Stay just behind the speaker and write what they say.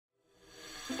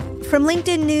From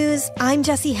LinkedIn News, I'm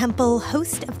Jessie Hempel,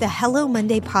 host of the Hello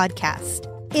Monday podcast.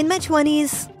 In my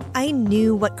 20s, I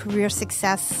knew what career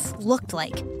success looked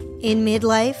like. In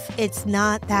midlife, it's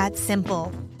not that simple.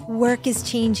 Work is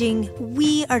changing,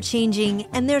 we are changing,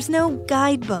 and there's no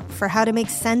guidebook for how to make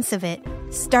sense of it.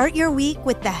 Start your week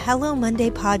with the Hello Monday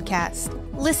podcast.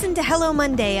 Listen to Hello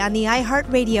Monday on the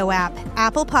iHeartRadio app,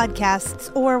 Apple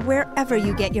Podcasts, or wherever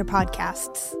you get your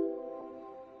podcasts.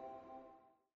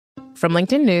 From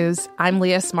LinkedIn News, I'm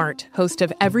Leah Smart, host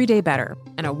of Everyday Better,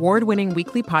 an award-winning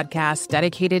weekly podcast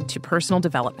dedicated to personal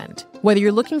development. Whether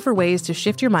you're looking for ways to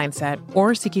shift your mindset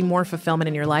or seeking more fulfillment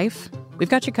in your life, we've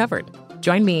got you covered.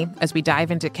 Join me as we dive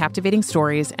into captivating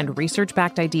stories and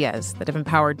research-backed ideas that have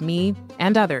empowered me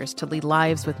and others to lead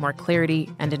lives with more clarity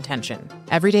and intention.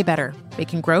 Everyday Better,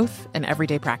 making growth an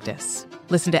everyday practice.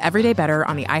 Listen to Everyday Better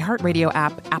on the iHeartRadio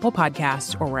app, Apple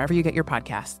Podcasts, or wherever you get your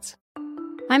podcasts.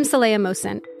 I'm Saleha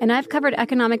Mohsin, and I've covered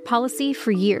economic policy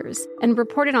for years and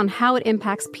reported on how it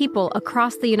impacts people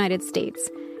across the United States.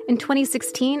 In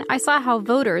 2016, I saw how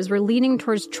voters were leaning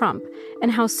towards Trump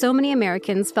and how so many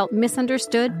Americans felt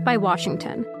misunderstood by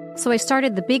Washington. So I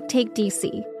started the Big Take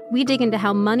DC. We dig into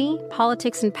how money,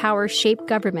 politics, and power shape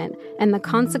government and the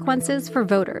consequences for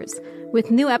voters. With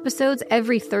new episodes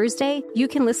every Thursday, you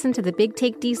can listen to the Big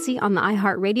Take DC on the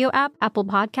iHeartRadio app, Apple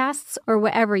Podcasts, or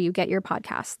wherever you get your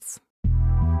podcasts.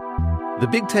 The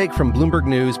Big Take from Bloomberg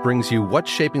News brings you what's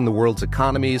shaping the world's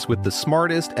economies with the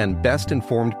smartest and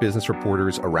best-informed business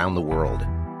reporters around the world.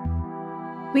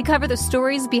 We cover the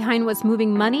stories behind what's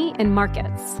moving money and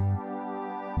markets.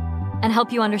 And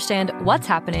help you understand what's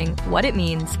happening, what it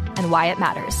means, and why it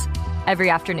matters.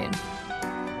 Every afternoon.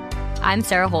 I'm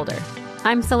Sarah Holder.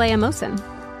 I'm Saleha Mohsin.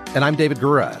 And I'm David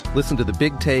Gura. Listen to The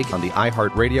Big Take on the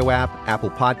iHeartRadio app,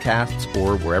 Apple Podcasts,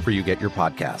 or wherever you get your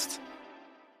podcasts.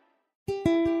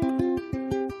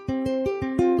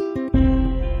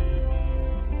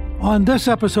 On this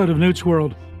episode of Newt's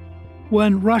World,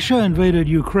 when Russia invaded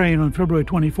Ukraine on February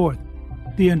 24th,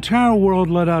 the entire world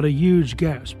let out a huge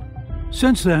gasp.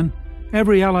 Since then,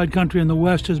 every allied country in the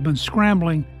West has been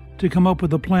scrambling to come up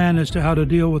with a plan as to how to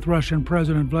deal with Russian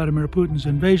President Vladimir Putin's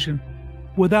invasion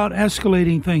without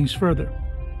escalating things further.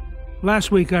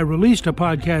 Last week, I released a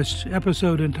podcast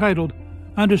episode entitled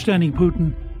Understanding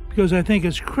Putin because I think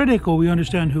it's critical we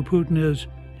understand who Putin is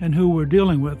and who we're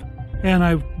dealing with. And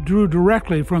I drew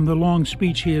directly from the long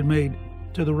speech he had made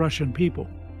to the Russian people.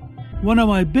 One of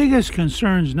my biggest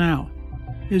concerns now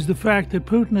is the fact that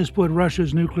Putin has put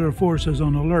Russia's nuclear forces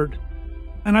on alert.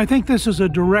 And I think this is a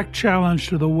direct challenge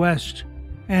to the West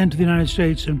and to the United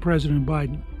States and President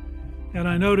Biden. And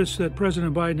I noticed that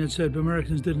President Biden had said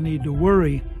Americans didn't need to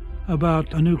worry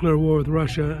about a nuclear war with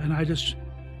Russia. And I just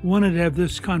wanted to have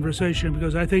this conversation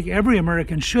because I think every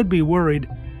American should be worried.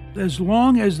 As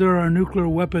long as there are nuclear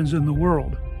weapons in the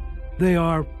world, they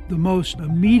are the most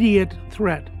immediate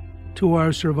threat to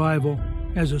our survival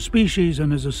as a species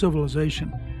and as a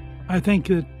civilization. I think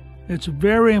that it's a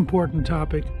very important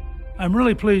topic. I'm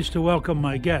really pleased to welcome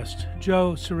my guest,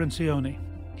 Joe Cirincione.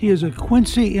 He is a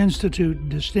Quincy Institute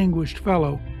Distinguished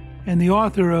Fellow and the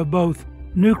author of both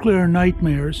Nuclear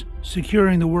Nightmares,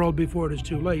 Securing the World Before It Is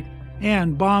Too Late,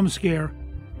 and Bomb Scare,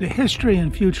 The History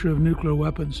and Future of Nuclear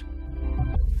Weapons.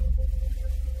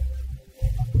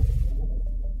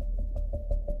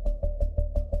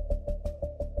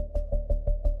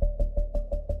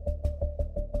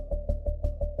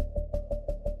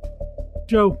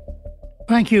 Joe,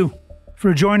 thank you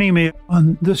for joining me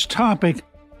on this topic.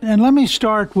 And let me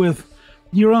start with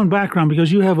your own background,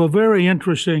 because you have a very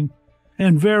interesting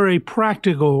and very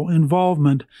practical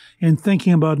involvement in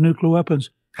thinking about nuclear weapons.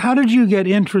 How did you get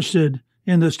interested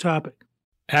in this topic?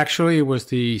 Actually, it was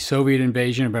the Soviet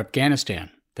invasion of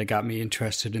Afghanistan that got me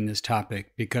interested in this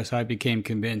topic, because I became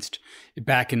convinced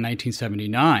back in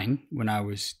 1979, when I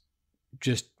was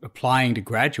just applying to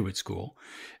graduate school,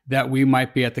 that we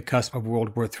might be at the cusp of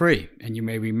World War III. And you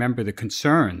may remember the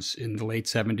concerns in the late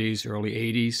 70s, early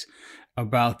 80s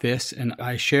about this. And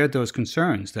I shared those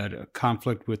concerns that a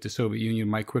conflict with the Soviet Union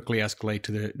might quickly escalate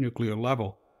to the nuclear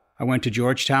level. I went to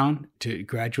Georgetown to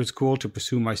graduate school to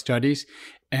pursue my studies,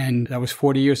 and that was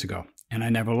 40 years ago, and I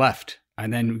never left. I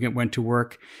then went to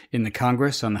work in the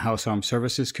Congress on the House Armed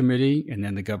Services Committee and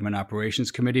then the Government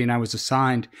Operations Committee, and I was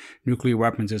assigned nuclear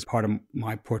weapons as part of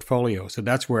my portfolio. So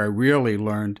that's where I really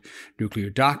learned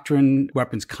nuclear doctrine,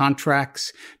 weapons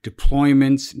contracts,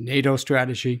 deployments, NATO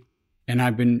strategy. And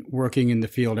I've been working in the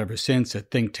field ever since at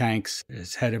think tanks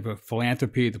as head of a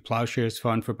philanthropy, the Plowshares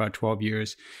Fund, for about 12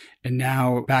 years, and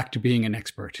now back to being an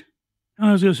expert.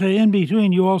 I was going to say, in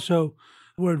between, you also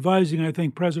were advising, I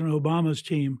think, President Obama's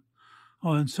team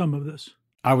on some of this.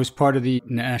 I was part of the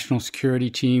national security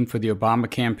team for the Obama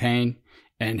campaign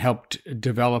and helped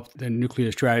develop the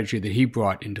nuclear strategy that he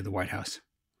brought into the White House.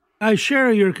 I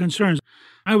share your concerns.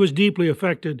 I was deeply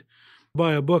affected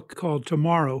by a book called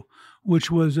Tomorrow,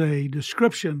 which was a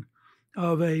description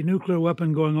of a nuclear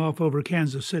weapon going off over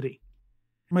Kansas City.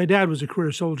 My dad was a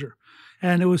career soldier,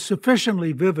 and it was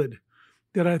sufficiently vivid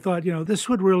that I thought, this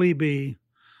would really be,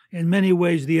 in many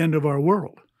ways, the end of our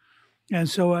world. And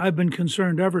so I've been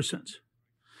concerned ever since.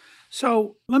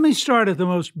 So let me start at the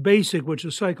most basic, which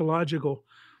is psychological.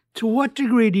 To what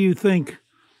degree do you think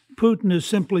Putin is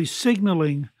simply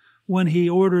signaling when he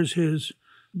orders his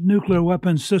nuclear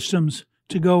weapon systems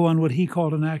to go on what he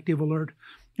called an active alert?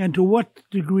 And to what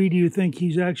degree do you think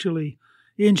he's actually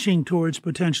inching towards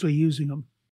potentially using them?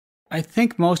 I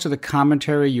think most of the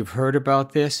commentary you've heard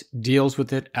about this deals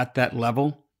with it at that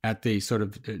level, at the sort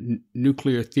of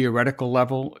nuclear theoretical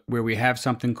level, where we have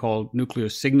something called nuclear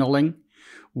signaling,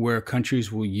 where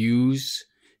countries will use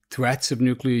threats of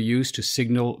nuclear use to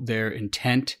signal their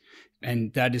intent.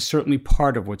 And that is certainly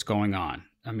part of what's going on.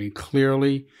 I mean,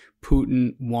 clearly,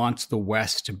 Putin wants the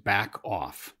West to back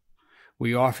off.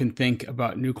 We often think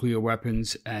about nuclear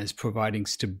weapons as providing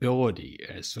stability,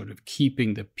 as sort of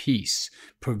keeping the peace,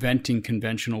 preventing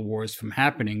conventional wars from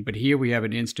happening. But here we have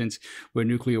an instance where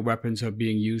nuclear weapons are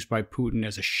being used by Putin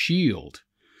as a shield.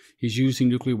 He's using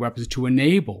nuclear weapons to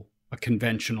enable a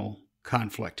conventional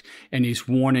conflict, and he's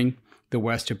warning the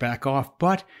West to back off.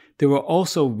 But there are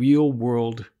also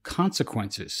real-world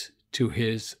consequences to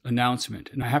his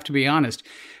announcement. And I have to be honest,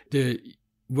 the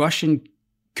Russian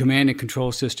command and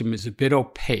control system is a bit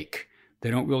opaque.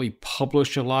 They don't really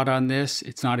publish a lot on this.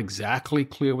 It's not exactly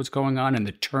clear what's going on, and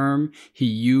the term he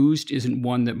used isn't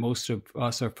one that most of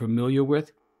us are familiar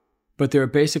with. But there are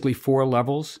basically 4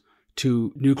 levels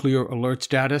to nuclear alert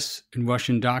status in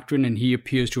Russian doctrine, and he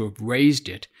appears to have raised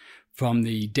it from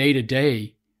the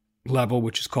day-to-day level,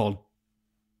 which is called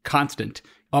constant,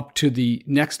 up to the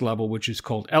next level, which is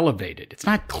called elevated. It's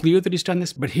not clear that he's done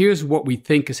this, but here's what we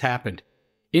think has happened.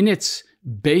 In its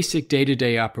basic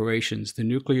day-to-day operations, the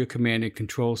nuclear command and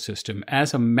control system,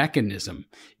 as a mechanism,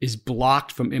 is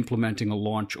blocked from implementing a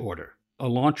launch order. A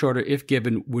launch order, if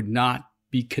given, would not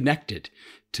be connected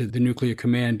to the nuclear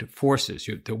command forces.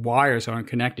 The wires aren't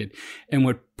connected. And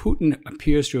what Putin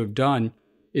appears to have done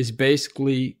is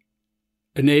basically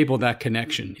enable that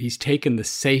connection. He's taken the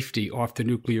safety off the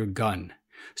nuclear gun.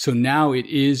 So now it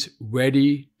is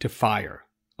ready to fire.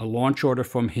 A launch order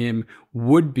from him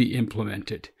would be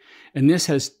implemented. And this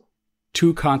has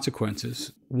 2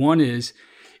 consequences. One is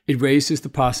it raises the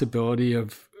possibility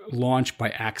of launch by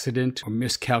accident or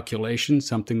miscalculation,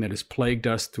 something that has plagued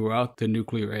us throughout the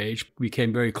nuclear age. We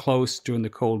came very close during the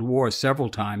Cold War several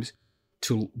times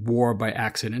to war by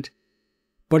accident.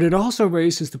 But it also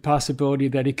raises the possibility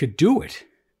that he could do it,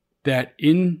 that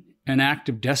in an act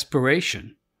of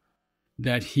desperation,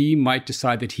 that he might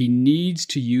decide that he needs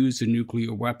to use a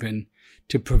nuclear weapon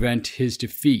to prevent his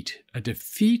defeat. A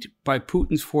defeat by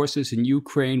Putin's forces in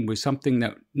Ukraine was something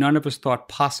that none of us thought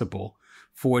possible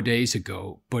 4 days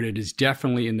ago, but it is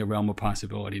definitely in the realm of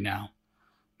possibility now.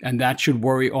 And that should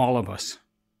worry all of us.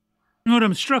 What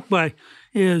I'm struck by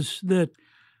is that,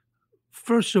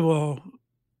 first of all,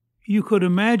 you could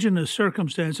imagine a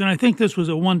circumstance, and I think this was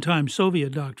a one-time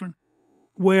Soviet doctrine,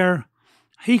 where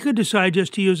he could decide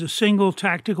just to use a single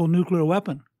tactical nuclear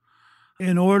weapon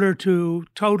in order to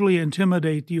totally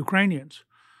intimidate the Ukrainians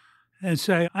and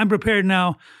say, I'm prepared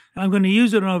now, I'm going to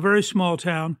use it on a very small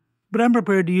town, but I'm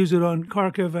prepared to use it on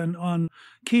Kharkiv and on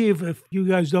Kyiv if you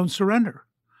guys don't surrender.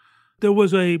 There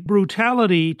was a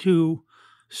brutality to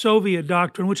Soviet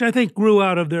doctrine, which I think grew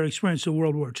out of their experience of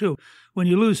World War II. When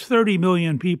you lose 30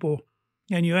 million people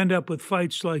and you end up with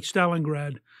fights like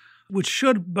Stalingrad, which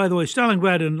should, by the way,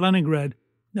 Stalingrad and Leningrad,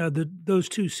 those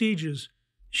 2 sieges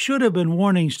should have been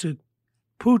warnings to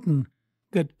Putin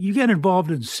that you get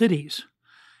involved in cities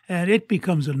and it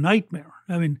becomes a nightmare.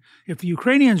 I mean, if the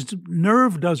Ukrainians'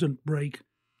 nerve doesn't break,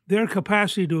 their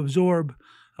capacity to absorb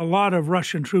a lot of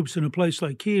Russian troops in a place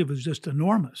like Kyiv is just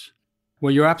enormous.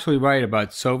 Well, you're absolutely right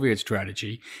about Soviet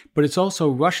strategy, but it's also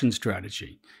Russian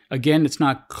strategy. Again, it's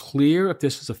not clear if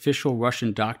this is official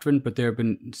Russian doctrine, but there have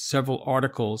been several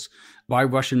articles by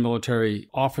Russian military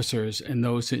officers and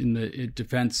those in the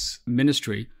defense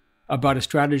ministry about a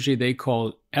strategy they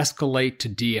call escalate to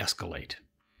de-escalate.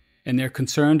 And they're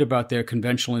concerned about their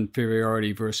conventional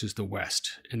inferiority versus the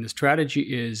West. And the strategy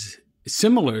is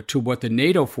similar to what the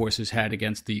NATO forces had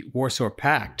against the Warsaw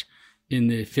Pact in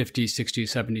the 50s, 60s,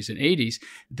 70s, and 80s,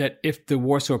 that if the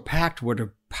Warsaw Pact were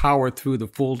to power through the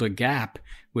Fulda Gap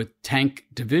with tank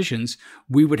divisions,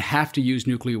 we would have to use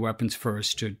nuclear weapons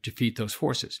first to defeat those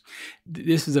forces.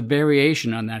 This is a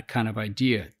variation on that kind of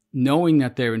idea. Knowing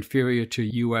that they're inferior to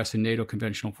U.S. and NATO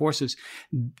conventional forces,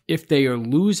 if they are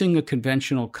losing a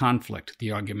conventional conflict, the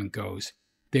argument goes,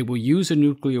 they will use a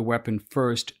nuclear weapon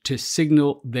first to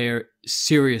signal their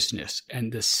seriousness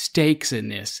and the stakes in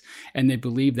this, and they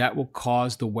believe that will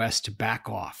cause the West to back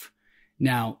off.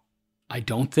 Now, I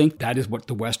don't think that is what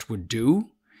the West would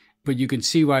do, but you can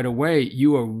see right away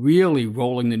you are really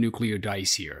rolling the nuclear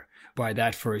dice here by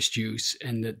that first use,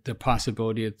 and the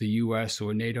possibility that the U.S.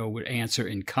 or NATO would answer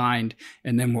in kind,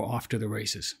 and then we're off to the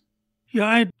races. Yeah,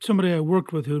 I had somebody I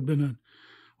worked with who had been an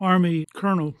Army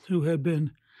colonel who had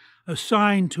been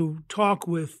assigned to talk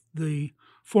with the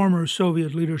former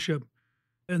Soviet leadership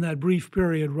in that brief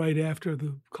period right after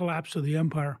the collapse of the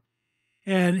empire.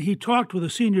 And he talked with a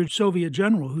senior Soviet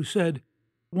general who said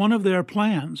one of their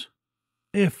plans,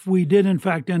 if we did in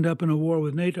fact end up in a war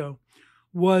with NATO,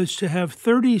 was to have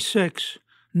 36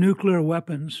 nuclear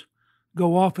weapons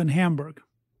go off in Hamburg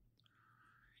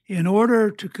in order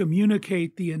to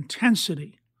communicate the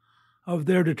intensity of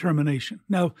their determination.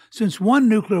 Now, since one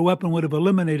nuclear weapon would have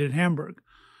eliminated Hamburg,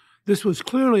 this was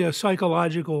clearly a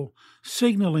psychological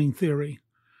signaling theory.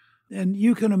 And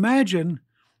you can imagine,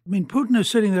 Putin is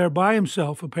sitting there by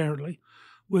himself, apparently,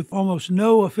 with almost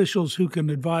no officials who can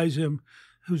advise him,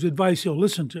 whose advice he'll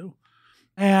listen to.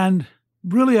 And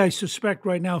really, I suspect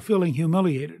right now feeling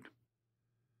humiliated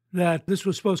that this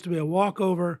was supposed to be a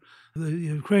walkover. The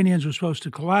Ukrainians were supposed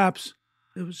to collapse.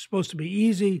 It was supposed to be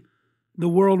easy. The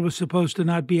world was supposed to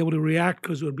not be able to react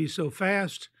because it would be so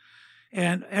fast.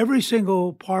 And every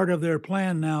single part of their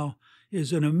plan now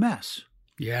is in a mess.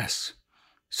 Yes.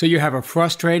 So you have a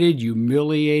frustrated,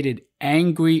 humiliated,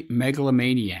 angry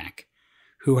megalomaniac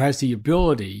who has the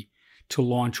ability to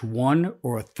launch 1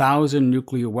 or 1,000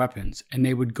 nuclear weapons, and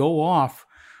they would go off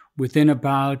within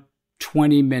about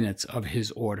 20 minutes of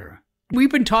his order. We've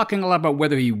been talking a lot about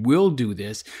whether he will do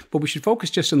this, but we should focus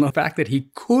just on the fact that he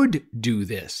could do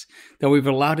this, that we've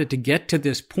allowed it to get to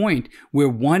this point where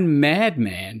one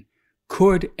madman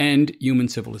could end human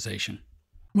civilization.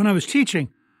 When I was teaching,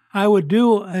 I would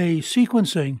do a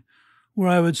sequencing where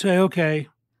I would say, okay,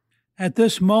 at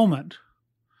this moment,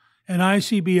 an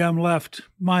ICBM left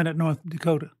mine at North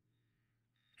Dakota.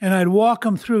 And I'd walk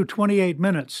them through 28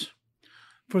 minutes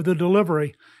for the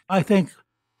delivery. I think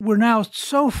we're now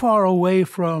so far away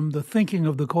from the thinking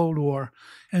of the Cold War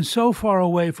and so far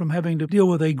away from having to deal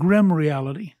with a grim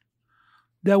reality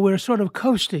that we're sort of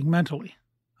coasting mentally,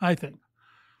 I think.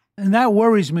 And that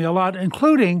worries me a lot,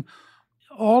 including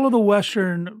all of the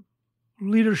Western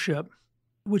leadership,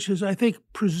 which is, I think,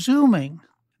 presuming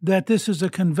that this is a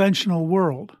conventional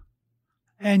world.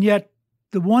 And yet,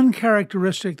 the one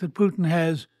characteristic that Putin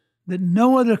has that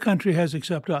no other country has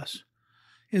except us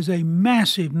is a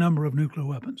massive number of nuclear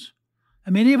weapons.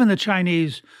 Even the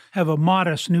Chinese have a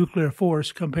modest nuclear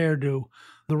force compared to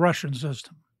the Russian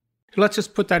system. Let's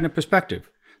just put that in perspective.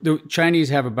 The Chinese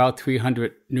have about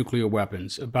 300 nuclear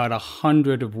weapons, about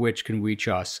 100 of which can reach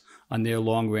us on their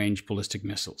long-range ballistic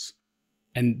missiles.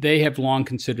 And they have long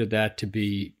considered that to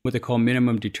be what they call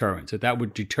minimum deterrence, that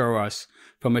would deter us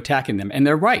from attacking them. And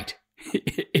they're right.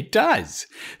 It does.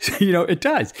 It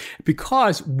does.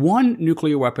 Because one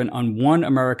nuclear weapon on one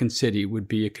American city would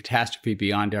be a catastrophe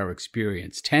beyond our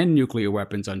experience. 10 nuclear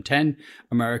weapons on 10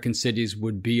 American cities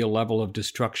would be a level of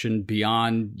destruction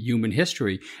beyond human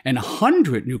history. And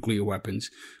 100 nuclear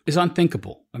weapons is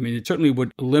unthinkable. It certainly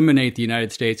would eliminate the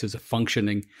United States as a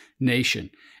functioning nation.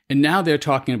 And now they're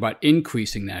talking about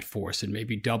increasing that force and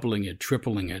maybe doubling it,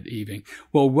 tripling it even.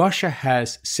 Well, Russia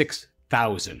has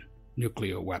 6,000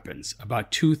 nuclear weapons, about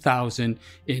 2,000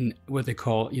 in what they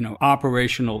call,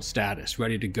 operational status,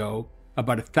 ready to go.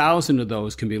 About 1,000 of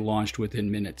those can be launched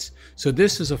within minutes. So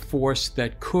this is a force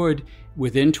that could,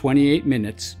 within 28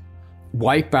 minutes,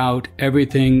 wipe out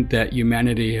everything that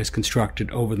humanity has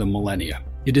constructed over the millennia.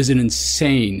 It is an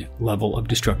insane level of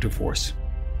destructive force.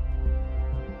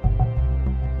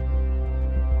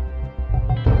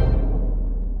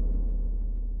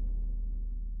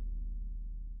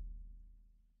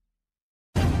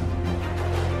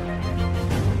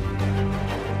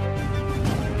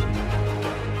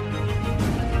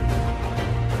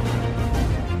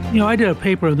 I did a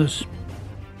paper on this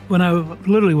when I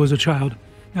literally was a child.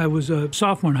 I was a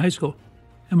sophomore in high school,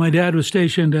 and my dad was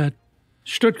stationed at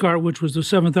Stuttgart, which was the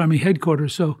 7th Army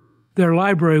headquarters, so their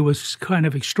library was kind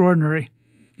of extraordinary.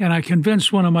 And I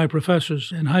convinced one of my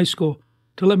professors in high school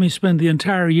to let me spend the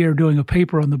entire year doing a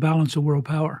paper on the balance of world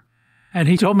power. And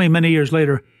he told me many years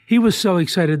later, he was so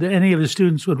excited that any of his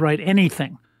students would write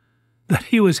anything that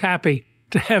he was happy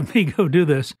to have me go do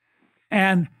this.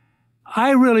 And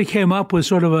I really came up with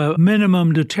sort of a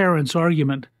minimum deterrence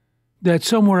argument that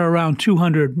somewhere around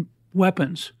 200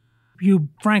 weapons, you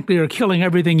frankly are killing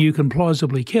everything you can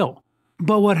plausibly kill.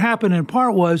 But what happened in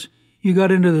part was you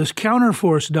got into this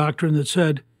counterforce doctrine that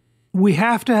said, we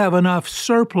have to have enough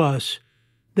surplus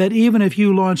that even if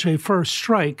you launch a first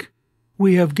strike,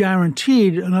 we have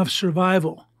guaranteed enough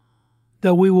survival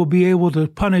that we will be able to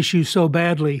punish you so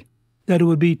badly that it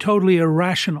would be totally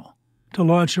irrational to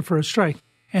launch a first strike.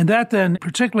 And that then,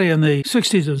 particularly in the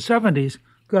 60s and 70s,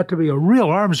 got to be a real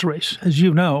arms race, as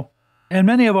you know. And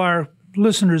many of our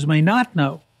listeners may not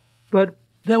know, but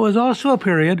there was also a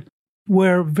period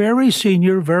where very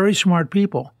senior, very smart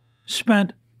people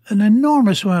spent an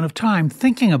enormous amount of time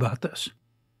thinking about this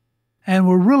and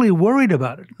were really worried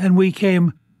about it. And we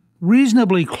came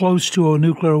reasonably close to a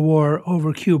nuclear war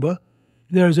over Cuba.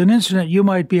 There's an incident you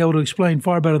might be able to explain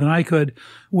far better than I could,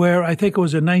 where I think it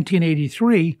was in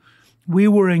 1983, we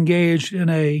were engaged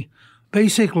in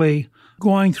basically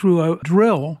going through a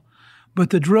drill, but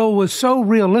the drill was so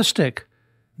realistic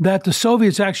that the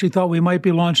Soviets actually thought we might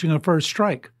be launching a first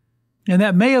strike. And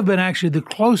that may have been actually the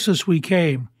closest we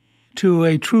came to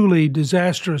a truly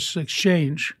disastrous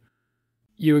exchange.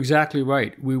 You're exactly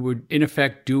right. We were, in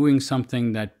effect, doing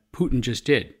something that Putin just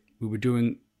did. We were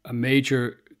doing a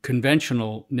major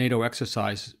conventional NATO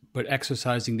exercise, but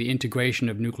exercising the integration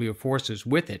of nuclear forces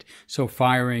with it. So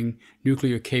firing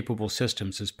nuclear-capable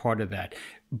systems as part of that.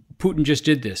 Putin just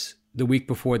did this the week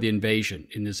before the invasion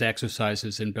in his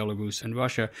exercises in Belarus and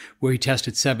Russia, where he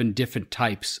tested 7 different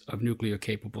types of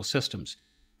nuclear-capable systems.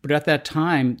 But at that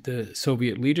time, the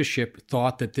Soviet leadership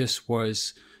thought that this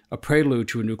was a prelude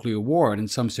to a nuclear war. And in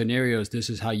some scenarios, this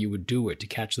is how you would do it, to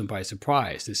catch them by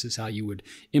surprise. This is how you would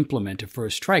implement a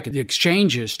first strike. The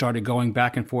exchanges started going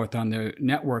back and forth on their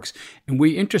networks, and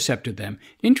we intercepted them.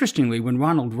 Interestingly, when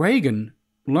Ronald Reagan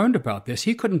learned about this,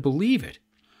 he couldn't believe it.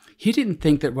 He didn't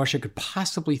think that Russia could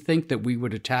possibly think that we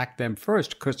would attack them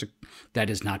first, because that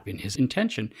has not been his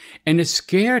intention. And it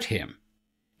scared him.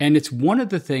 And it's one of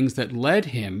the things that led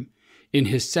him in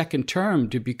his second term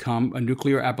to become a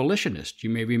nuclear abolitionist. You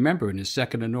may remember in his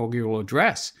second inaugural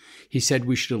address, he said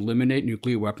we should eliminate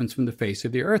nuclear weapons from the face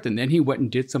of the earth. And then he went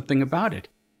and did something about it.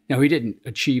 Now, he didn't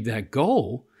achieve that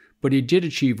goal, but he did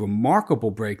achieve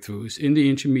remarkable breakthroughs in the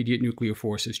Intermediate Nuclear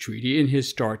Forces Treaty, in his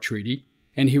START Treaty,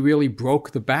 and he really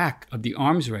broke the back of the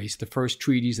arms race, the first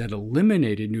treaties that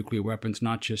eliminated nuclear weapons,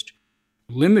 not just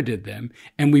limited them.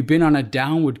 And we've been on a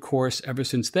downward course ever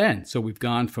since then. So we've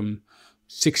gone from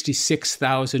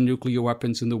 66,000 nuclear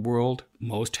weapons in the world,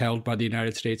 most held by the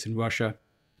United States and Russia,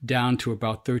 down to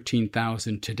about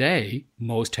 13,000 today,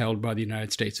 most held by the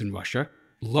United States and Russia.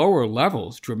 Lower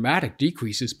levels, dramatic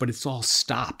decreases, but it's all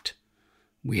stopped.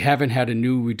 We haven't had a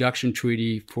new reduction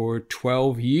treaty for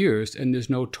 12 years, and there's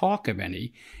no talk of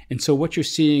any. And so what you're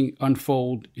seeing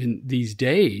unfold in these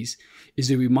days is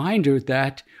a reminder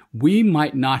that we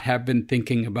might not have been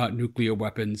thinking about nuclear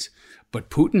weapons,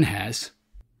 but Putin has.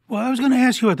 Well, I was going to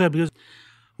ask you about that, because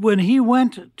when he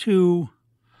went to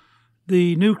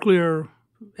the nuclear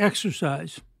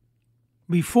exercise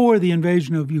before the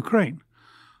invasion of Ukraine,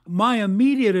 my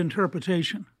immediate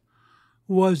interpretation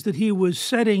was that he was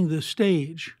setting the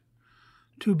stage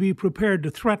to be prepared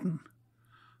to threaten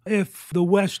if the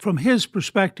West, from his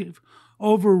perspective,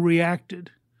 overreacted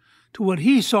to what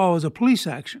he saw as a police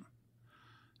action.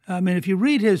 I mean, if you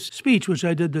read his speech, which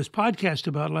I did this podcast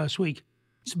about last week,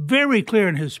 it's very clear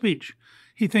in his speech.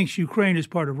 He thinks Ukraine is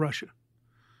part of Russia.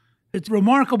 It's a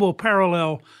remarkable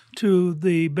parallel to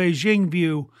the Beijing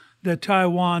view that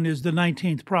Taiwan is the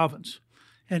 19th province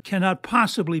and cannot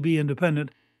possibly be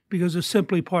independent because it's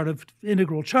simply part of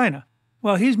integral China.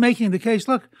 Well, he's making the case,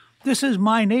 look, this is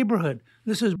my neighborhood.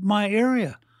 This is my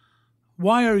area.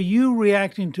 Why are you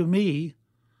reacting to me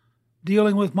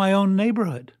dealing with my own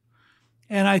neighborhood?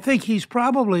 And I think he's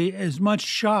probably as much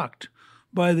shocked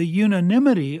by the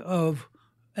unanimity of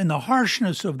and the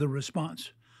harshness of the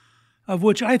response, of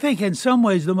which I think in some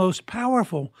ways the most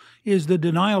powerful is the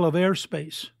denial of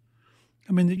airspace.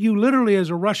 I mean, you literally, as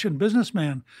a Russian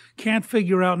businessman, can't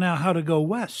figure out now how to go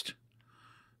west,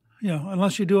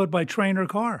 unless you do it by train or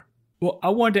car. Well, I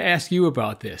wanted to ask you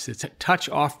about this. It's a touch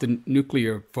off the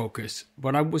nuclear focus,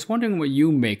 but I was wondering what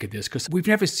you make of this, because we've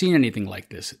never seen anything like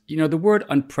this. The word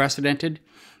unprecedented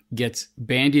gets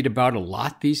bandied about a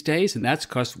lot these days, and that's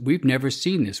because we've never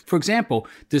seen this. For example,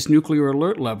 this nuclear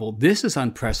alert level, this is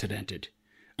unprecedented.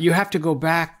 You have to go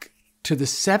back to the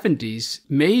 70s,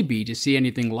 maybe, to see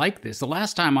anything like this. The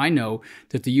last time I know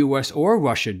that the U.S. or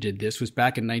Russia did this was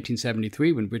back in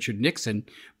 1973 when Richard Nixon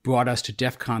brought us to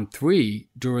DEFCON 3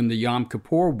 during the Yom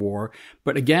Kippur War.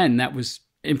 But again, that was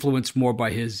influenced more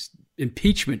by his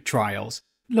impeachment trials.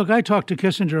 Look, I talked to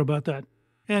Kissinger about that.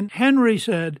 And Henry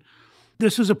said,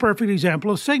 this is a perfect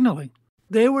example of signaling.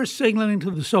 They were signaling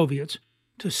to the Soviets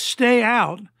to stay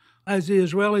out as the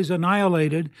Israelis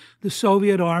annihilated the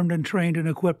Soviet armed and trained and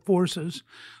equipped forces.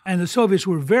 And the Soviets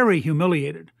were very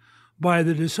humiliated by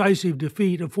the decisive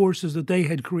defeat of forces that they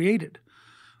had created.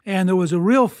 And there was a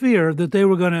real fear that they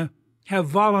were going to have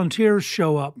volunteers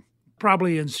show up,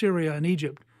 probably in Syria and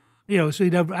Egypt. So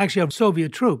you'd actually have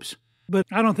Soviet troops. But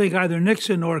I don't think either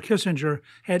Nixon or Kissinger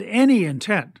had any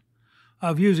intent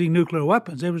of using nuclear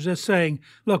weapons. They were just saying,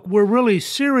 look, we're really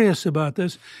serious about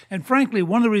this. And frankly,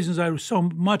 one of the reasons I so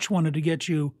much wanted to get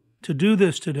you to do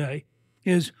this today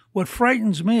is what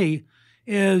frightens me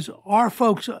is our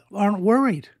folks aren't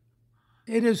worried.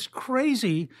 It is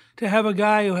crazy to have a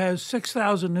guy who has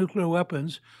 6,000 nuclear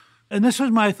weapons. And this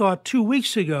was my thought 2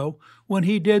 weeks ago when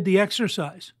he did the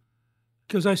exercise.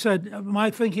 Because I said, my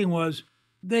thinking was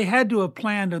they had to have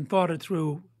planned and thought it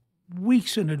through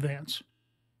weeks in advance,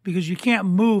 because you can't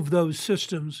move those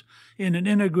systems in an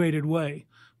integrated way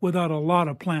without a lot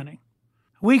of planning.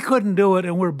 We couldn't do it,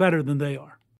 and we're better than they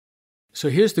are. So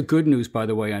here's the good news, by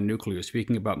the way, on nuclear.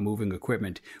 Speaking about moving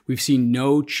equipment, we've seen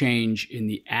no change in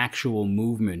the actual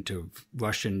movement of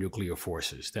Russian nuclear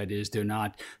forces. That is, they're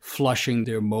not flushing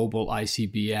their mobile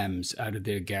ICBMs out of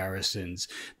their garrisons.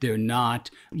 They're not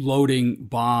loading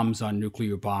bombs on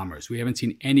nuclear bombers. We haven't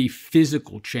seen any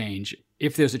physical change.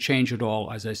 If there's a change at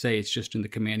all, as I say, it's just in the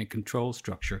command and control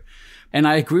structure. And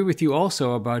I agree with you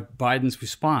also about Biden's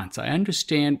response. I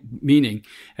understand, meaning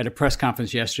at a press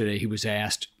conference yesterday, he was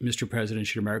asked, Mr. President,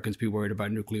 should Americans be worried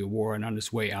about nuclear war? And on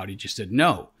his way out, he just said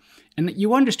no. And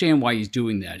you understand why he's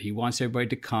doing that. He wants everybody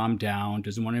to calm down,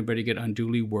 doesn't want anybody to get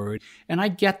unduly worried. And I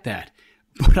get that.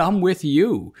 But I'm with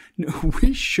you.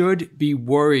 We should be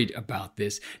worried about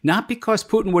this, not because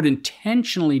Putin would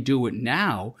intentionally do it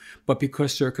now, but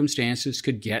because circumstances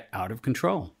could get out of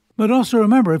control. But also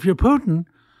remember, if you're Putin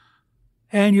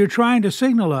and you're trying to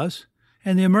signal us,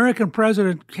 and the American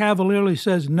president cavalierly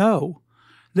says no,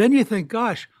 then you think,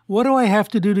 gosh, what do I have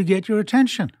to do to get your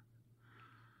attention?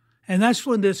 And that's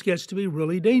when this gets to be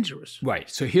really dangerous. Right.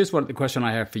 So here's the question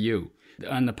I have for you.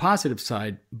 On the positive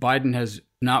side, Biden has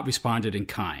not responded in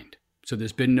kind. So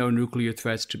there's been no nuclear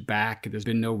threats back. There's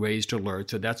been no raised alert.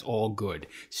 So that's all good.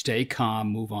 Stay calm,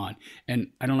 move on.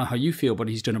 And I don't know how you feel, but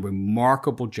he's done a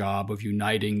remarkable job of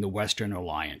uniting the Western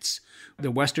alliance.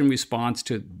 The Western response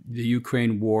to the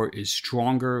Ukraine war is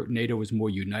stronger. NATO is more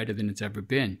united than it's ever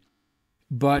been.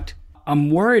 But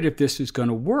I'm worried if this is going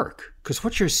to work, because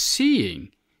what you're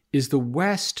seeing is the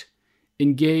West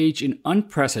engage in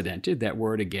unprecedented, that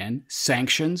word again,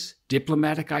 sanctions,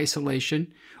 diplomatic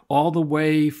isolation, all the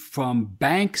way from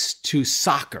banks to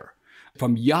soccer,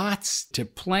 from yachts to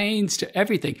planes to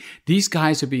everything. These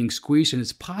guys are being squeezed, and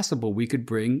it's possible we could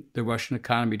bring the Russian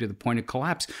economy to the point of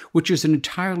collapse, which is an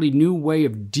entirely new way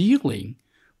of dealing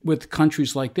with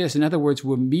countries like this. In other words,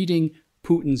 we're meeting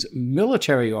Putin's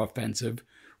military offensive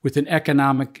with an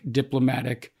economic,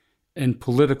 diplomatic, and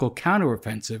political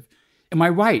counteroffensive. Am I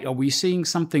right? Are we seeing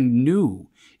something new?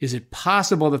 Is it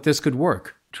possible that this could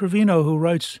work? Trevino, who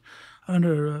writes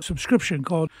under a subscription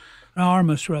called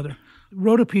Armis,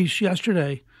 wrote a piece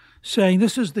yesterday saying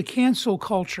this is the cancel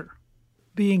culture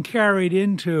being carried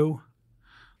into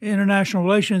international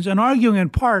relations, and arguing in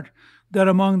part that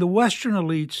among the Western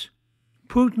elites,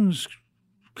 Putin's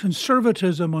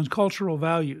conservatism on cultural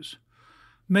values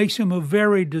makes him a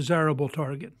very desirable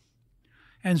target,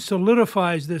 and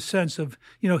solidifies this sense of,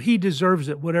 he deserves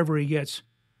it, whatever he gets,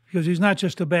 because he's not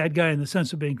just a bad guy in the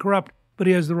sense of being corrupt, but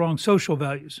he has the wrong social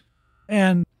values.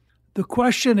 And the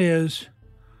question is,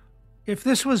 if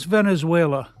this was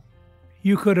Venezuela,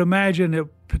 you could imagine it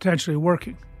potentially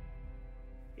working.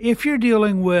 If you're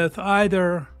dealing with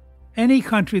either any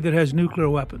country that has nuclear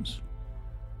weapons,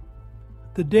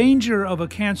 the danger of a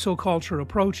cancel culture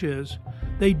approach is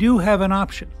they do have an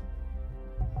option.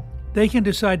 They can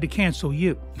decide to cancel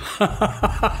you.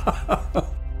 A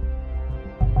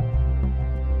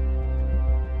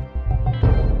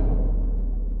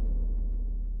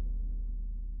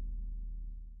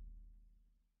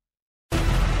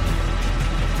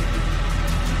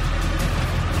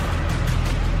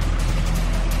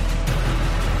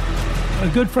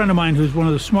good friend of mine who's one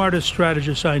of the smartest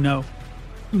strategists I know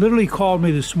literally called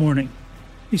me this morning.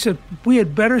 He said, we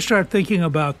had better start thinking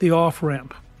about the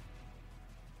off-ramp.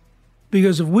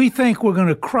 Because if we think we're going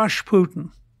to crush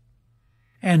Putin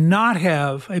and not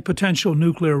have a potential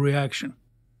nuclear reaction.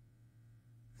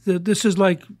 This is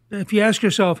like, if you ask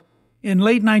yourself, in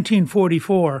late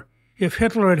 1944, if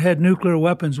Hitler had had nuclear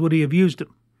weapons, would he have used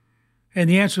them? And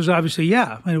the answer is obviously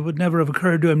yeah, and it would never have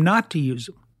occurred to him not to use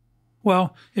them.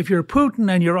 Well, if you're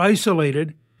Putin and you're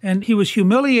isolated, and he was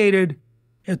humiliated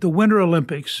at the Winter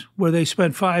Olympics, where they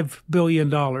spent $5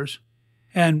 billion,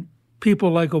 and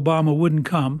people like Obama wouldn't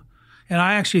come. And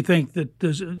I actually think that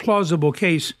there's a plausible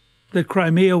case that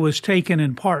Crimea was taken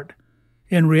in part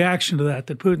in reaction to that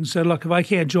Putin said, look, if I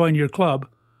can't join your club,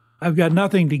 I've got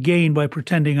nothing to gain by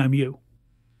pretending I'm you.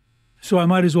 So I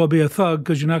might as well be a thug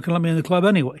because you're not going to let me in the club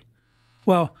anyway.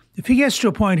 Well, if he gets to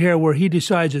a point here where he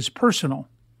decides it's personal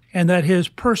and that his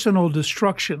personal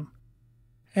destruction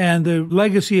and the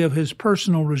legacy of his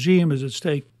personal regime is at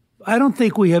stake, I don't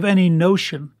think we have any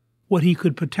notion what he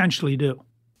could potentially do.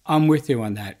 I'm with you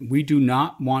on that. We do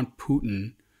not want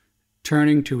Putin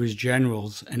turning to his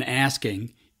generals and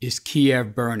asking, is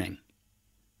Kiev burning?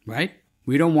 Right?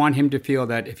 We don't want him to feel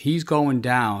that if he's going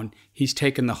down, he's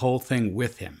taking the whole thing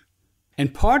with him.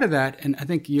 And part of that, and I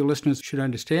think your listeners should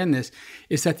understand this,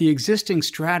 is that the existing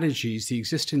strategies, the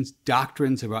existing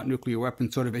doctrines about nuclear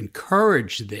weapons sort of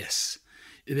encourage this.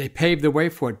 They paved the way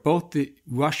for it. Both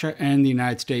Russia and the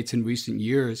United States in recent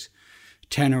years,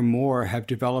 10 or more, have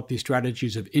developed these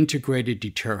strategies of integrated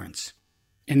deterrence.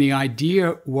 And the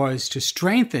idea was to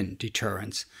strengthen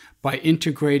deterrence by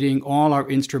integrating all our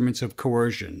instruments of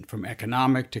coercion, from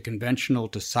economic to conventional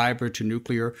to cyber to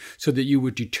nuclear, so that you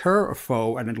would deter a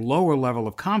foe at a lower level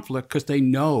of conflict because they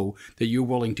know that you're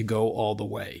willing to go all the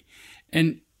way.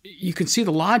 And you can see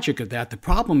the logic of that. The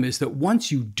problem is that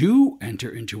once you do enter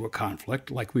into a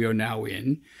conflict like we are now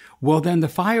in, well, then the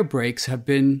fire breaks have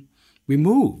been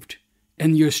removed.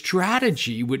 And your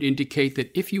strategy would indicate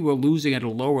that if you were losing at a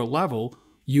lower level,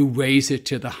 you raise it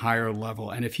to the higher level.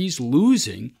 And if he's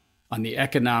losing on the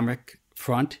economic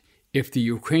front, if the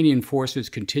Ukrainian forces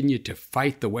continue to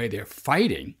fight the way they're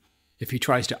fighting, if he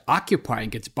tries to occupy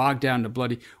and gets bogged down to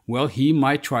bloody, well, he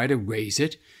might try to raise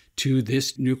it to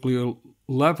this nuclear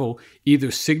level,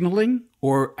 either signaling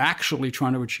or actually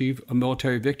trying to achieve a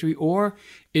military victory, or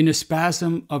in a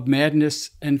spasm of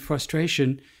madness and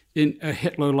frustration in a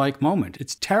Hitler-like moment.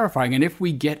 It's terrifying. And if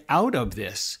we get out of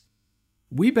this,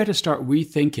 we better start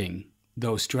rethinking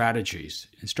those strategies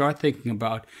and start thinking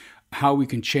about how we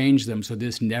can change them so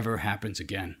this never happens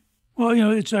again.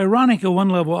 Well, it's ironic at one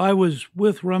level. I was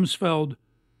with Rumsfeld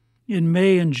in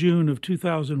May and June of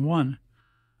 2001,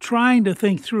 trying to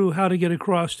think through how to get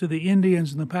across to the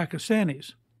Indians and the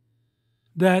Pakistanis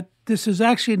that this is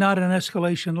actually not an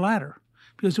escalation ladder,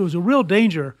 because there was a real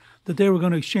danger that they were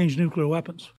going to exchange nuclear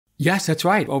weapons. Yes, that's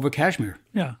right, over Kashmir.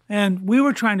 Yeah, and we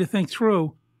were trying to think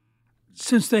through,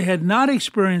 since they had not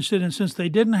experienced it and since they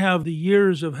didn't have the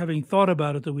years of having thought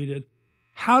about it that we did,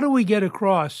 how do we get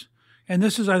across? And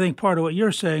this is, I think, part of what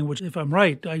you're saying, which, if I'm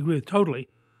right, I agree with totally.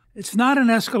 It's not an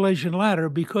escalation ladder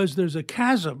because there's a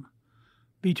chasm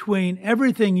between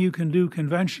everything you can do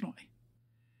conventionally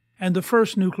and the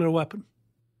first nuclear weapon.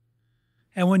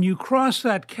 And when you cross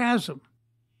that chasm,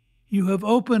 you have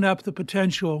opened up the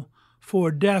potential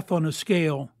for death on a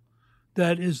scale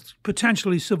that is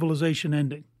potentially civilization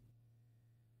ending.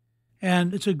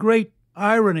 And it's a great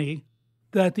irony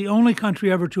that the only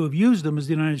country ever to have used them is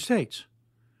the United States.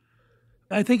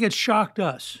 I think it shocked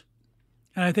us.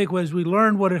 And I think as we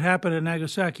learned what had happened in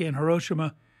Nagasaki and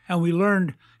Hiroshima, and we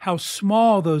learned how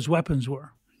small those weapons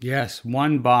were. Yes,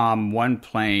 one bomb, one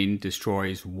plane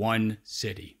destroys one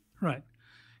city. Right.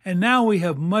 And now we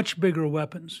have much bigger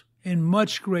weapons in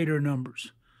much greater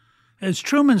numbers. As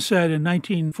Truman said in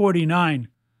 1949,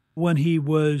 when he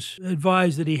was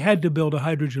advised that he had to build a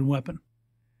hydrogen weapon,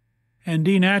 and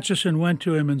Dean Acheson went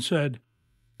to him and said,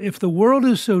 if the world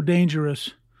is so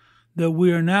dangerous that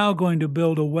we are now going to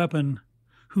build a weapon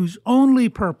whose only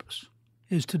purpose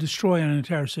is to destroy an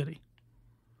entire city,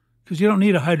 because you don't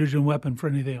need a hydrogen weapon for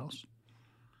anything else.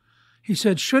 He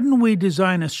said, shouldn't we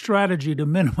design a strategy to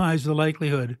minimize the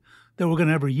likelihood that we're going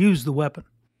to ever use the weapon?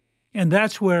 And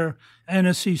that's where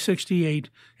NSC 68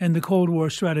 and the Cold War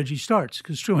strategy starts,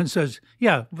 because Truman says,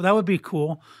 yeah, that would be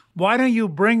cool. Why don't you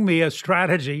bring me a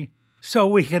strategy so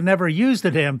we can never use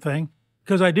the damn thing?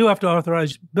 Because I do have to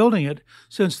authorize building it,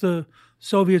 since the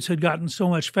Soviets had gotten so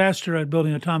much faster at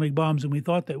building atomic bombs than we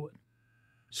thought they would.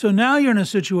 So now you're in a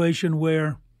situation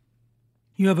where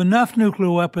you have enough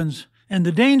nuclear weapons, and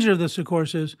the danger of this, of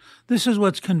course, is this is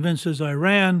what convinces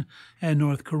Iran and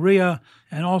North Korea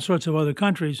and all sorts of other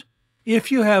countries.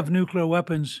 If you have nuclear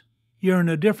weapons, you're in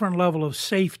a different level of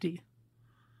safety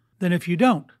than if you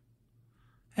don't.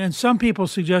 And some people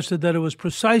suggested that it was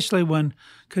precisely when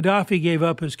Gaddafi gave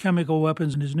up his chemical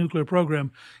weapons and his nuclear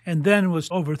program and then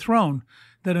was overthrown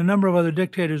that a number of other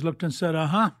dictators looked and said,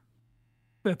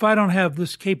 if I don't have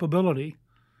this capability,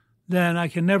 then I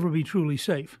can never be truly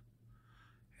safe.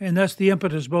 And that's the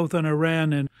impetus both on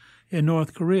Iran and in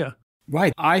North Korea.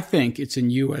 Right. I think it's in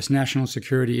U.S. national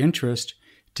security interest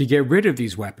to get rid of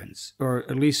these weapons, or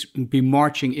at least be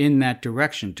marching in that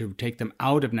direction to take them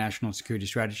out of national security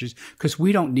strategies, because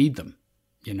we don't need them.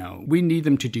 We need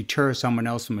them to deter someone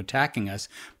else from attacking us,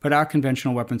 but our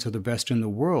conventional weapons are the best in the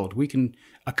world. We can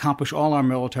accomplish all our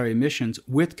military missions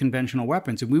with conventional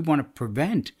weapons, and we want to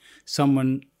prevent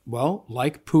someone,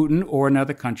 like Putin or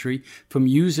another country, from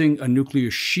using a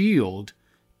nuclear shield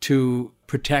to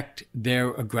protect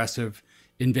their aggressive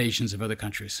invasions of other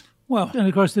countries. Well, and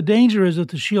of course, the danger is that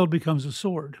the shield becomes a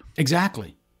sword.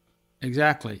 Exactly.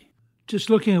 Just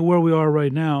looking at where we are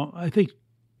right now, I think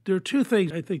there are two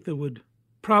things I think that would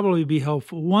probably be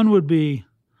helpful. One would be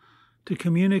to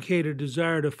communicate a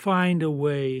desire to find a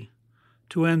way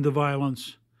to end the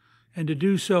violence and to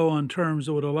do so on terms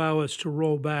that would allow us to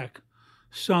roll back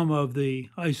some of the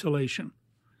isolation.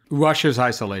 Russia's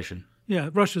isolation. Yeah,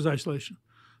 Russia's isolation.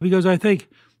 Because I think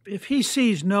if he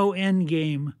sees no end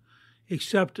game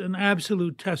except an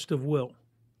absolute test of will,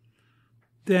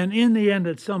 then in the end,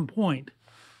 at some point,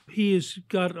 he has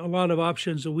got a lot of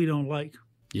options that we don't like.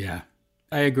 Yeah,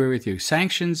 I agree with you.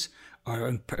 Sanctions are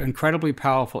an incredibly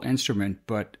powerful instrument,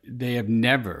 but they have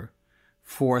never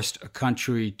forced a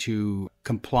country to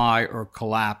comply or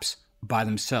collapse by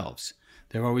themselves.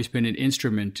 They've always been an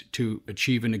instrument to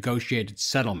achieve a negotiated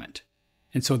settlement.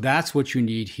 And so that's what you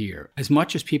need here. As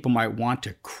much as people might want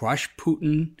to crush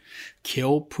Putin,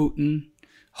 kill Putin,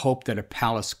 hope that a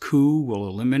palace coup will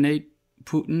eliminate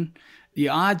Putin, the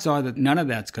odds are that none of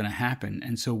that's going to happen.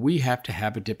 And so we have to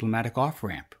have a diplomatic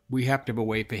off-ramp. We have to have a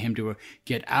way for him to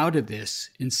get out of this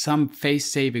in some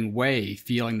face-saving way,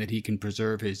 feeling that he can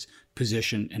preserve his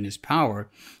position and his power.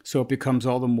 So it becomes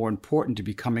all the more important to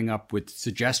be coming up with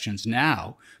suggestions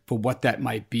now for what that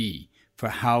might be, for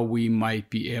how we might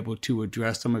be able to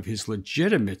address some of his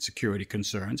legitimate security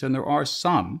concerns, and there are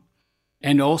some,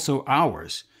 and also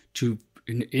ours, to,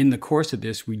 in the course of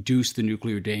this, reduce the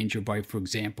nuclear danger by, for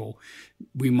example,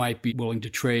 we might be willing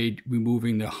to trade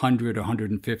removing the 100 or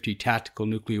 150 tactical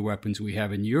nuclear weapons we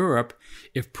have in Europe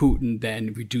if Putin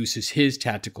then reduces his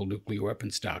tactical nuclear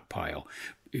weapon stockpile.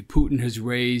 Putin has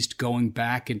raised going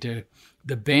back into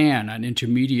the ban on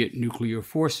intermediate nuclear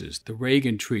forces, the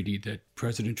Reagan Treaty that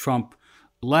President Trump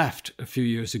left a few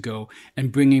years ago,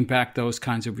 and bringing back those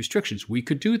kinds of restrictions. We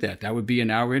could do that. That would be in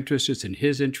our interest. It's in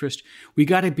his interest. We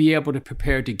got to be able to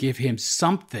prepare to give him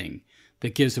something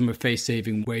that gives him a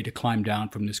face-saving way to climb down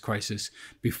from this crisis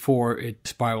before it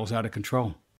spirals out of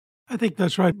control. I think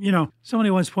that's right. Somebody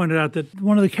once pointed out that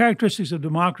one of the characteristics of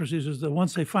democracies is that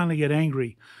once they finally get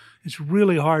angry, it's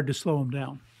really hard to slow them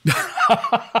down.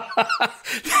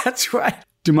 That's right.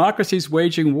 Democracies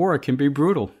waging war can be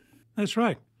brutal. That's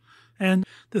right. And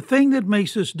the thing that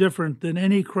makes us different than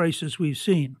any crisis we've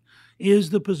seen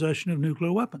is the possession of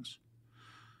nuclear weapons.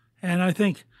 And I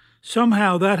think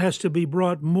somehow that has to be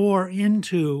brought more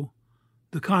into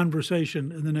the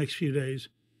conversation in the next few days.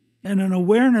 And an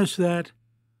awareness that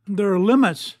there are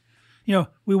limits.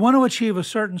 We want to achieve a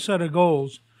certain set of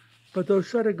goals, but those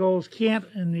set of goals can't,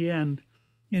 in the end,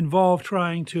 involve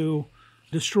trying to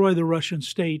destroy the Russian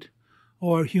state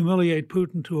or humiliate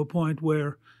Putin to a point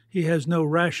where he has no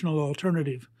rational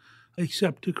alternative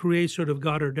except to create sort of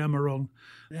Götterdämmerung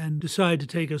and decide to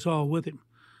take us all with him.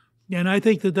 And I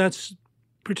think that that's,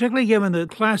 particularly given the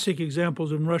classic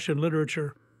examples in Russian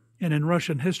literature and in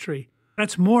Russian history,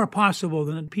 that's more possible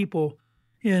than people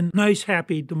in nice,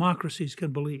 happy democracies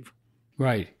can believe.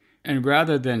 Right. And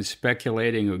rather than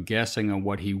speculating or guessing on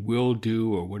what he will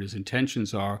do or what his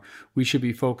intentions are, we should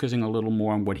be focusing a little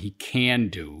more on what he can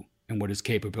do and what his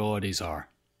capabilities are.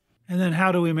 And then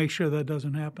how do we make sure that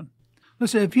doesn't happen?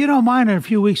 Listen, if you don't mind, in a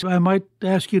few weeks, I might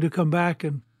ask you to come back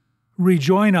and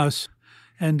rejoin us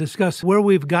and discuss where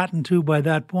we've gotten to by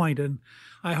that point. And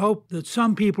I hope that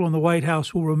some people in the White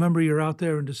House will remember you're out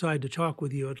there and decide to talk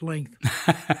with you at length.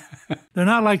 They're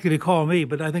not likely to call me,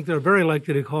 but I think they're very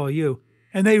likely to call you.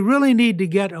 And they really need to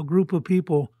get a group of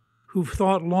people who've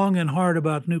thought long and hard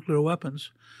about nuclear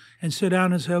weapons and sit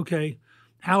down and say, okay,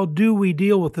 how do we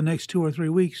deal with the next 2 or 3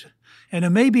 weeks? And it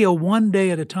may be a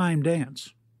one-day-at-a-time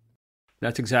dance.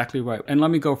 That's exactly right. And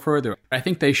let me go further. I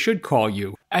think they should call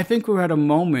you. I think we're at a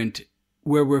moment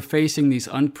where we're facing these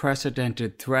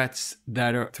unprecedented threats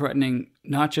that are threatening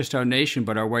not just our nation,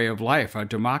 but our way of life, our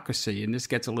democracy. And this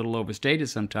gets a little overstated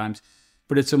sometimes.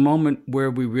 but it's a moment where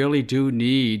we really do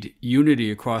need unity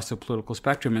across the political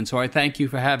spectrum. And so I thank you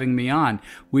for having me on.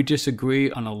 We disagree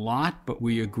on a lot, but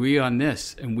we agree on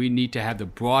this, and we need to have the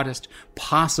broadest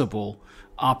possible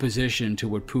opposition to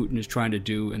what Putin is trying to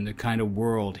do and the kind of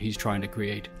world he's trying to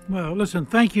create. Well, listen,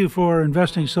 thank you for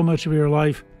investing so much of your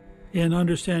life in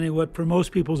understanding what for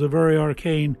most people is a very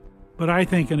arcane, but I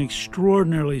think an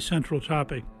extraordinarily central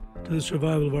topic to the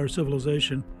survival of our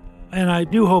civilization. And I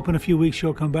do hope in a few weeks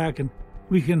you'll come back and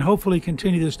we can hopefully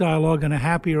continue this dialogue in a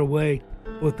happier way,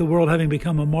 with the world having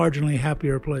become a marginally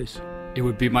happier place. It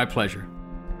would be my pleasure.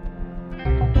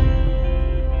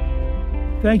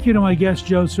 Thank you to my guest,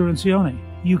 Joe Cirincione.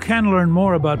 You can learn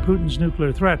more about Putin's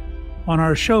nuclear threat on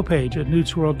our show page at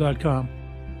newsworld.com.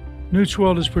 Newt's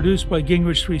World is produced by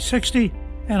Gingrich 360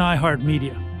 and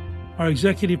iHeartMedia. Our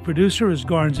executive producer is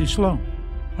Garnsey Sloan.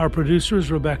 Our producer is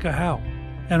Rebecca Howe.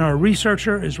 And our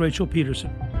researcher is Rachel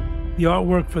Peterson. The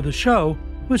artwork for the show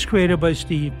was created by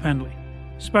Steve Pendley.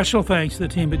 Special thanks to the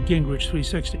team at Gingrich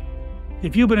 360.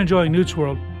 If you've been enjoying Newt's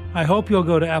World, I hope you'll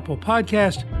go to Apple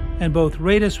Podcast and both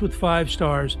rate us with 5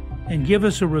 stars and give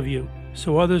us a review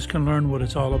so others can learn what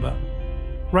it's all about.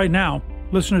 Right now,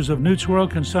 listeners of Newt's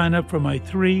World can sign up for my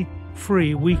 3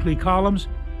 free weekly columns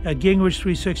at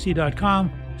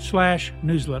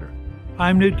gingrich360.com/newsletter.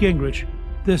 I'm Newt Gingrich.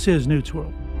 This is Newt's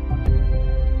World.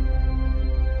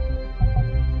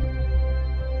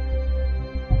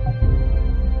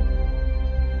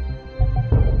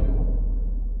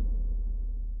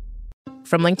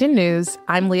 From LinkedIn News,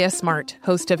 I'm Leah Smart,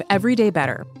 host of Everyday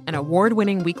Better, an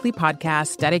award-winning weekly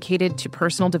podcast dedicated to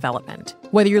personal development.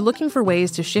 Whether you're looking for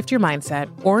ways to shift your mindset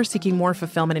or seeking more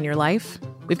fulfillment in your life,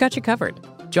 we've got you covered.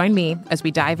 Join me as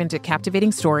we dive into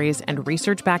captivating stories and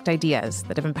research-backed ideas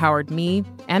that have empowered me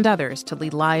and others to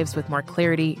lead lives with more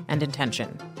clarity and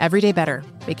intention. Everyday Better,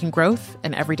 making growth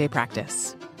an everyday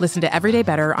practice. Listen to Everyday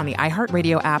Better on the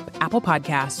iHeartRadio app, Apple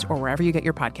Podcasts, or wherever you get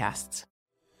your podcasts.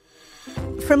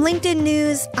 From LinkedIn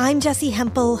News, I'm Jessi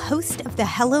Hempel, host of the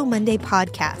Hello Monday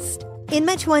podcast. In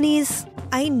my 20s,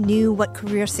 I knew what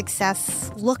career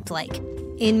success looked like.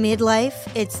 In midlife,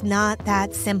 it's not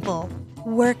that simple.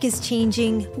 Work is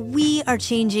changing, we are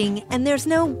changing, and there's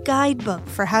no guidebook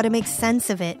for how to make sense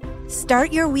of it.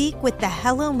 Start your week with the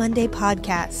Hello Monday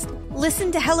podcast.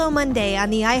 Listen to Hello Monday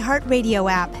on the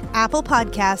iHeartRadio app, Apple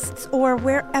Podcasts, or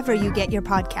wherever you get your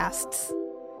podcasts.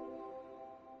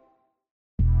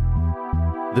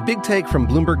 The Big Take from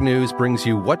Bloomberg News brings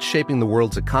you what's shaping the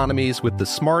world's economies with the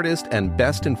smartest and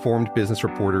best-informed business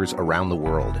reporters around the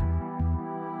world.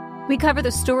 We cover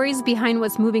the stories behind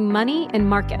what's moving money and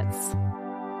markets,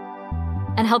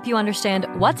 and help you understand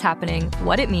what's happening,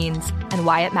 what it means, and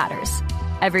why it matters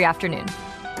every afternoon.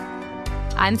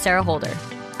 I'm Sarah Holder.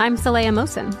 I'm Saleha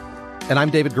Mohsin. And I'm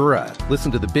David Gura.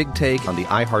 Listen to The Big Take on the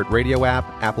iHeartRadio app,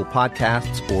 Apple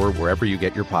Podcasts, or wherever you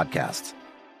get your podcasts.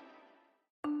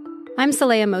 I'm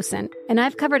Saleha Mohsin, and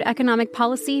I've covered economic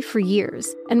policy for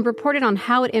years and reported on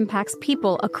how it impacts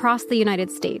people across the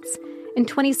United States. In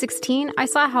 2016, I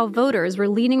saw how voters were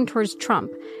leaning towards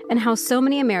Trump and how so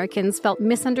many Americans felt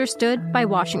misunderstood by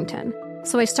Washington.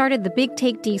 So I started The Big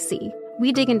Take DC.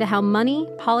 We dig into how money,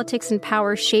 politics, and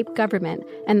power shape government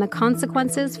and the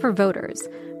consequences for voters.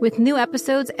 With new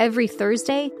episodes every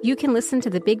Thursday, you can listen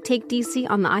to The Big Take DC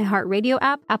on the iHeartRadio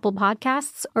app, Apple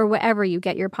Podcasts, or wherever you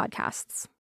get your podcasts.